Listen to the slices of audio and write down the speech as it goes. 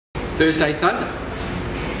Thursday Thunder.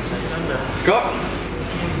 Scott,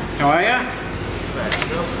 how are you?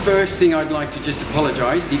 First thing I'd like to just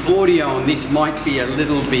apologise, the audio on this might be a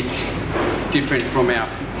little bit different from our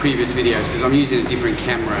previous videos because I'm using a different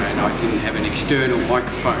camera and I didn't have an external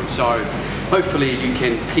microphone, so hopefully you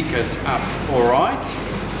can pick us up alright.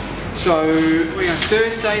 So we are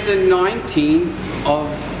Thursday the 19th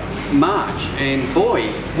of March, and boy,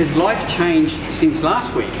 has life changed since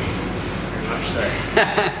last week. Very much so.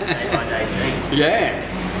 Day by day thing.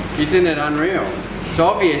 Yeah, isn't it unreal? So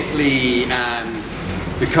obviously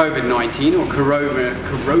the COVID-19 or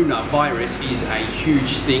coronavirus is a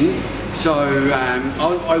huge thing. So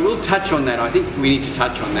I will touch on that. I think we need to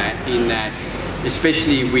touch on that, in that,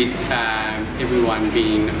 especially with everyone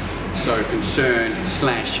being so concerned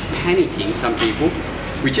slash panicking, some people,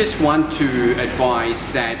 we just want to advise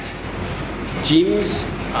that gyms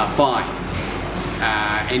are fine.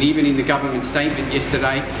 And even in the government statement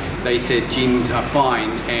yesterday, they said gyms are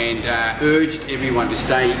fine, and urged everyone to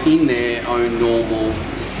stay in their own normal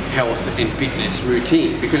health and fitness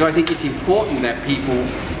routine, because I think it's important that people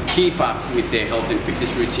keep up with their health and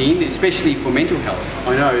fitness routine, especially for mental health.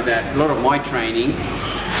 I know that a lot of my training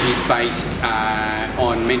is based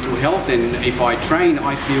on mental health, and if I train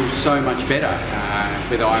I feel so much better,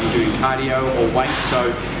 whether I'm doing cardio or weights.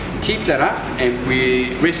 So keep that up, and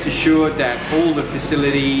we rest assured that all the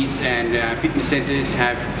facilities and fitness centres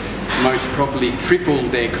have most probably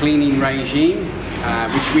tripled their cleaning regime,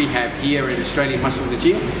 which we have here at Australian Muscle the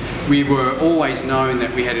Gym. We were always known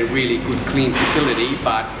that we had a really good clean facility,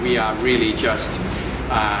 but we are really just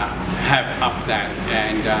have upped that,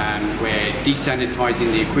 and we're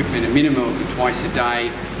desanitising the equipment a minimum of twice a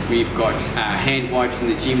day. We've got hand wipes in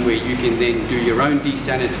the gym where you can then do your own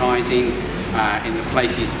desanitising, and the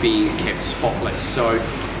place is being kept spotless. So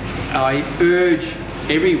I urge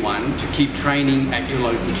everyone to keep training at your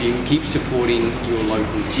local gym, keep supporting your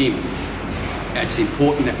local gym. It's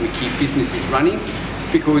important that we keep businesses running,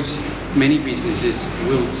 because many businesses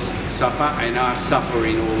will suffer and are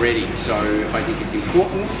suffering already. So I think it's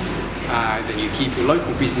important that you keep your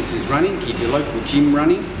local businesses running, keep your local gym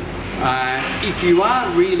running. If you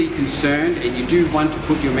are really concerned and you do want to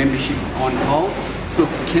put your membership on hold, look,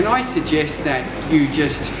 can I suggest that you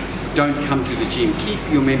just don't come to the gym? Keep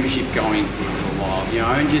your membership going for a little while, you know,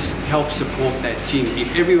 and just help support that gym.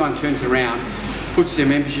 If everyone turns around, puts their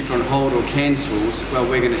membership on hold or cancels, well,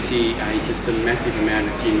 we're going to see just a massive amount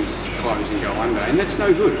of gyms close and go under, and that's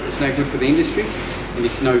no good. It's no good for the industry, and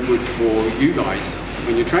it's no good for you guys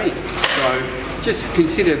when you're training. So just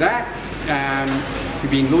consider that. If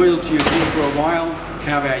you've been loyal to your gym for a while,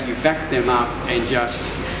 how about you back them up and just,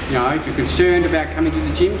 you know, if you're concerned about coming to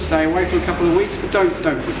the gym, stay away for a couple of weeks, but don't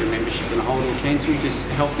put your membership on hold or cancel. Just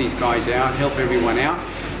help these guys out, help everyone out,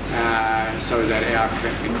 so that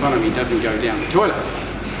our economy doesn't go down the toilet.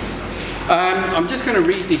 I'm just going to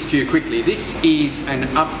read this to you quickly. This is an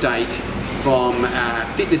update from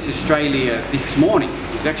Fitness Australia this morning.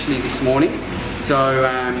 It was actually this morning. So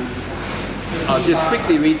I'll just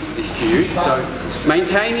quickly read this to you. So,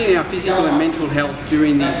 maintaining our physical and mental health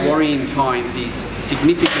during these worrying times is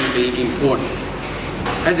significantly important.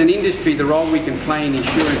 As an industry, the role we can play in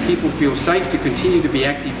ensuring people feel safe to continue to be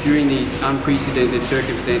active during these unprecedented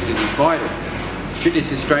circumstances is vital.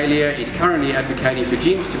 Fitness Australia is currently advocating for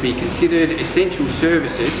gyms to be considered essential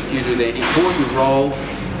services due to their important role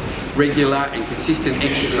regular and consistent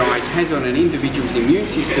exercise has on an individual's immune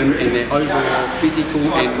system and their overall physical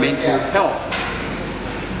and mental health.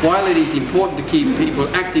 While it is important to keep people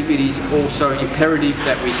active, it is also imperative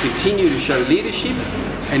that we continue to show leadership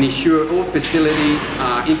and ensure all facilities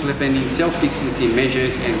are implementing self-distancing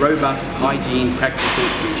measures and robust hygiene practices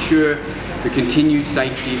to ensure the continued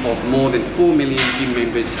safety of more than 4 million gym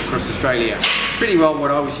members across Australia. Pretty well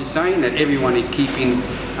what I was just saying, that everyone is keeping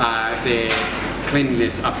their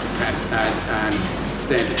cleanliness up to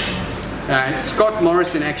standards. Scott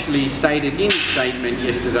Morrison actually stated in his statement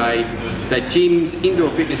yesterday that gyms, indoor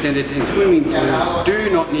fitness centres and swimming pools do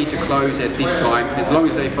not need to close at this time as long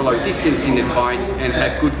as they follow distancing advice and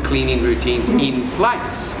have good cleaning routines in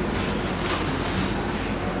place.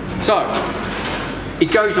 So,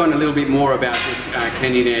 it goes on a little bit more about this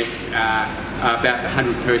cleanliness, about the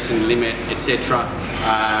 100-person limit, etc.,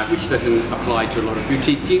 which doesn't apply to a lot of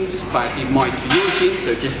boutique gyms, but it might to your gym,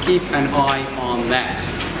 so just keep an eye on that.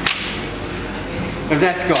 How's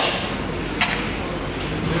that, Scott?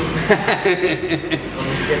 As long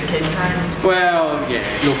as you get keep training. Well, yeah,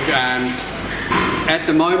 look, at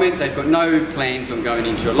the moment they've got no plans on going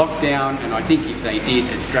into a lockdown, and I think if they did,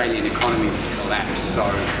 Australian economy would collapse, so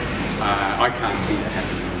I can't see that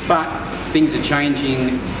happening. But things are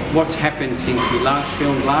changing. What's happened since we last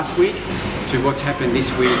filmed last week to what's happened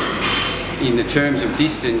this week in the terms of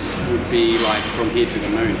distance would be like from here to the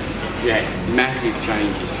moon. Yeah, massive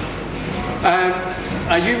changes.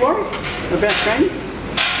 Are you worried about training?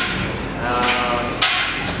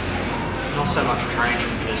 Not so much training,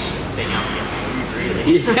 just being able to get food,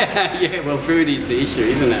 really. Yeah, well, food is the issue,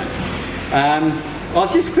 isn't it? I'll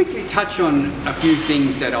just quickly touch on a few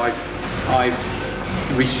things that I've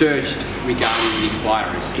researched regarding this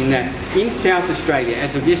virus. In South Australia,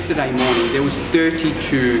 as of yesterday morning, there was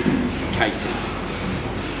 32 cases.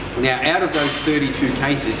 Now, out of those 32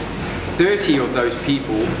 cases, 30 of those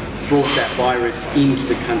people brought that virus into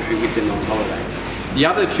the country with them on holiday. The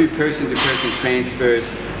other two person-to-person transfers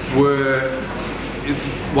were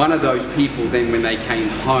one of those people then when they came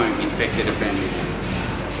home infected a family.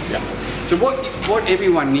 Yeah. So what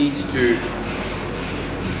everyone needs to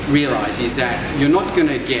realise is that you're not going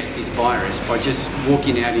to get this virus by just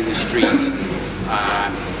walking out in the street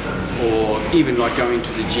or even like going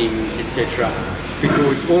to the gym, etc.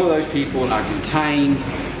 Because all of those people are contained.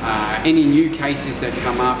 Any new cases that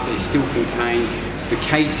come up, they're still contained. The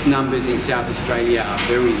case numbers in South Australia are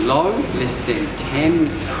very low, less than 10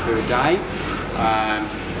 per day.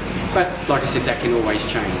 But like I said, that can always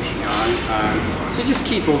change, you know. So just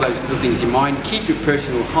keep all those little things in mind. Keep your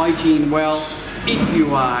personal hygiene well. If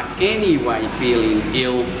you are anyway feeling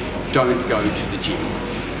ill, don't go to the gym.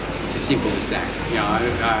 It's as simple as that. You know,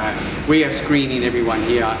 we are screening everyone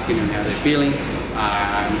here, asking them how they're feeling.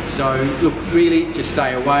 So look, really, just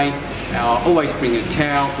stay away. Always bring a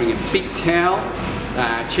towel, bring a big towel.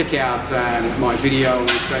 Check out my video on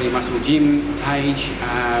the Australian Muscle Gym page.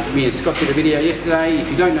 Me and Scott did a video yesterday. If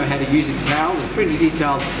you don't know how to use a towel, there's a pretty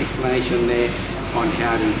detailed explanation there on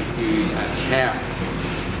how to use a towel.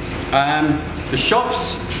 The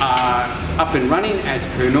shops are up and running as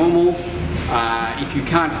per normal. If you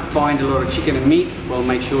can't find a lot of chicken and meat, well,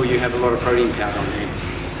 make sure you have a lot of protein powder on hand.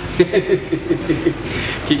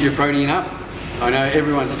 Keep your protein up. I know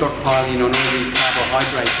everyone's stockpiling on all these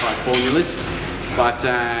carbohydrate type formulas, but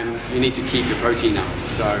you need to keep your protein up.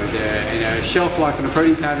 So the shelf life on a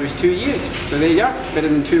protein powder is 2 years. So there you go, better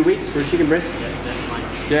than 2 weeks for a chicken breast. Yeah, definitely.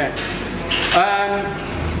 Yeah.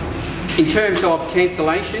 In terms of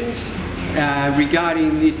cancellations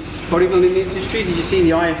regarding this bodybuilding industry, did you see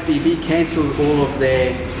the IFBB cancelled all of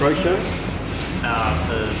their pro shows? Up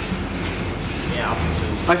until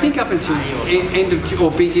I think up until end of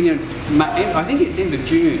or beginning of, I think it's end of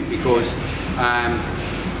June, because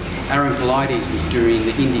Aaron Polides was doing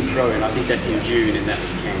the Indy Pro, and I think that's in June, and that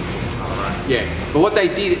was cancelled. Right. Yeah, but what they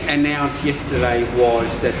did announce yesterday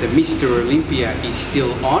was that the Mr. Olympia is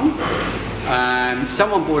still on.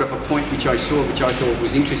 Someone brought up a point which I saw, which I thought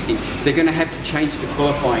was interesting. They're going to have to change the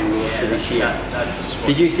qualifying rules for this year.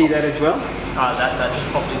 Did you see that as well? That just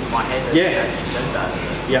popped into my head as you said that.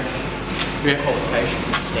 Yeah. Qualification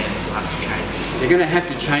standards will have to change. They're going to have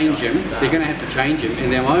to change them. They're going to have to change them,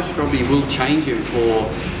 and they most probably will change them for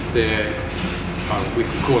the we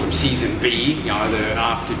could call them season B. You know, the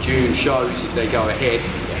after June shows if they go ahead.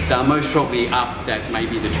 They're most probably up that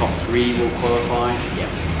maybe the top 3 will qualify.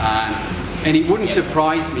 And it wouldn't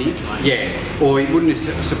surprise me. Or it wouldn't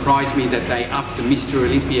surprise me that they up the Mr.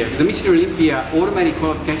 Olympia. The Mr. Olympia automatic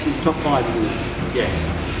qualification is top 5, isn't it? Yeah.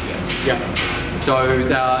 So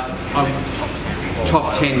they're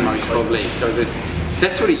top 10 most probably. So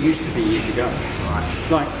that's what it used to be years ago. Right.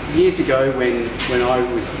 Like years ago when I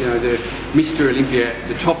was, you know, the Mr. Olympia,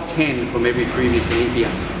 the top 10 from every previous Olympia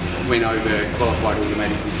went over, qualified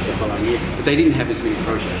automatically for the following year. But they didn't have as many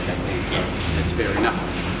pro shows back then, so that's fair enough.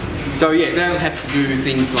 So yeah, they'll have to do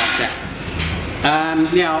things like that.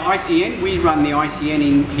 Now ICN, we run the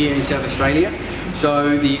ICN here in South Australia.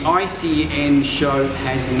 So the ICN show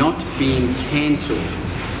has not been cancelled.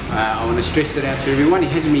 I want to stress that out to everyone.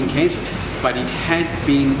 It hasn't been cancelled, but it has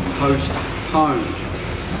been postponed.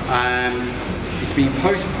 It's been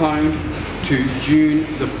postponed to June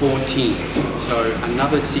the 14th, so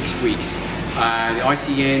another 6 weeks. The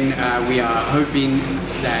ICN, we are hoping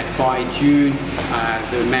that by June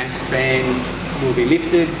the mask ban will be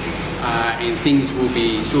lifted and things will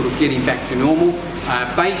be sort of getting back to normal.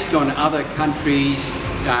 Based on other countries,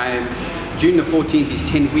 June the 14th is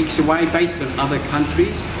 10 weeks away. Based on other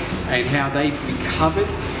countries and how they've recovered,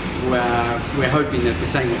 we're hoping that the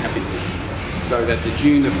same will happen here. So that the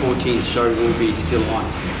June the 14th show will be still on.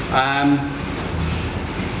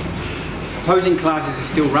 Posing classes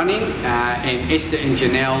are still running, and Esther and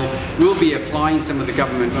Janelle will be applying some of the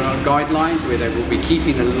government guidelines where they will be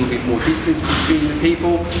keeping a little bit more distance between the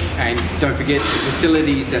people. And don't forget the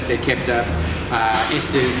facilities that they're kept at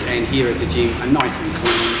Esther's and here at the gym are nice and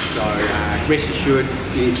clean. So rest assured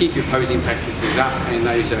you can keep your posing practices up, and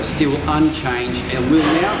those are still unchanged and will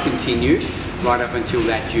now continue right up until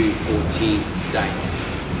that June 14th date.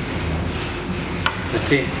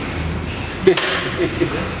 That's it.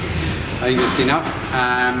 I think that's enough.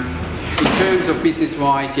 In terms of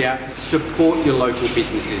business-wise, yeah, support your local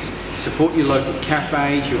businesses. Support your local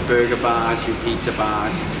cafes, your burger bars, your pizza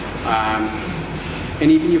bars,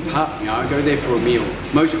 and even your pub. You know, go there for a meal.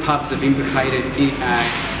 Most pubs have implicated,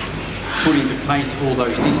 put into place all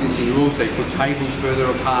those distancing rules. They put tables further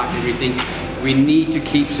apart, everything. We need to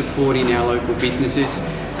keep supporting our local businesses.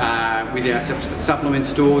 With our supplement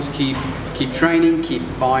stores, keep training, keep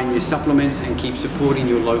buying your supplements, and keep supporting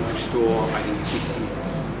your local store. I think this is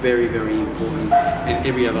very, very important, and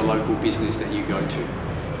every other local business that you go to.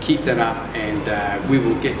 Keep that up, and we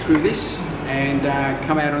will get through this and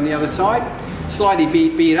come out on the other side. Slightly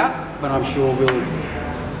beat up, but I'm sure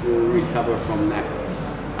we'll recover from that.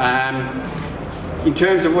 In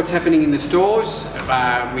terms of what's happening in the stores,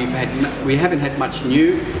 we haven't had much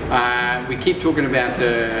new. We keep talking about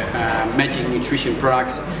the Magic Nutrition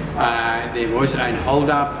products. There was a hold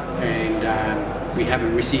up, and we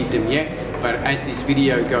haven't received them yet. But as this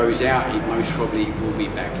video goes out, it most probably will be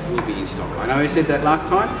back. Will be in stock. I know I said that last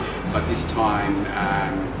time, but this time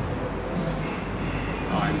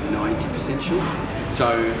I'm 90% sure.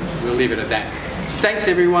 So we'll leave it at that. So thanks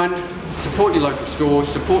everyone. Support your local stores,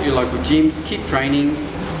 support your local gyms, keep training,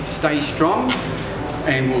 stay strong,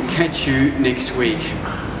 and we'll catch you next week.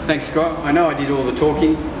 Thanks, Scott. I know I did all the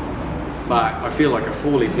talking, but I feel like a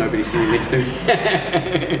fool if nobody's sitting next to me.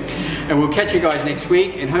 And we'll catch you guys next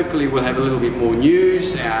week, and hopefully we'll have a little bit more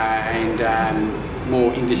news and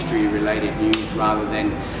more industry-related news rather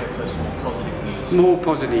than... Hopefully some more positive news. More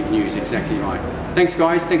positive news, exactly right. Thanks,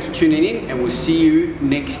 guys. Thanks for tuning in, and we'll see you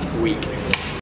next week.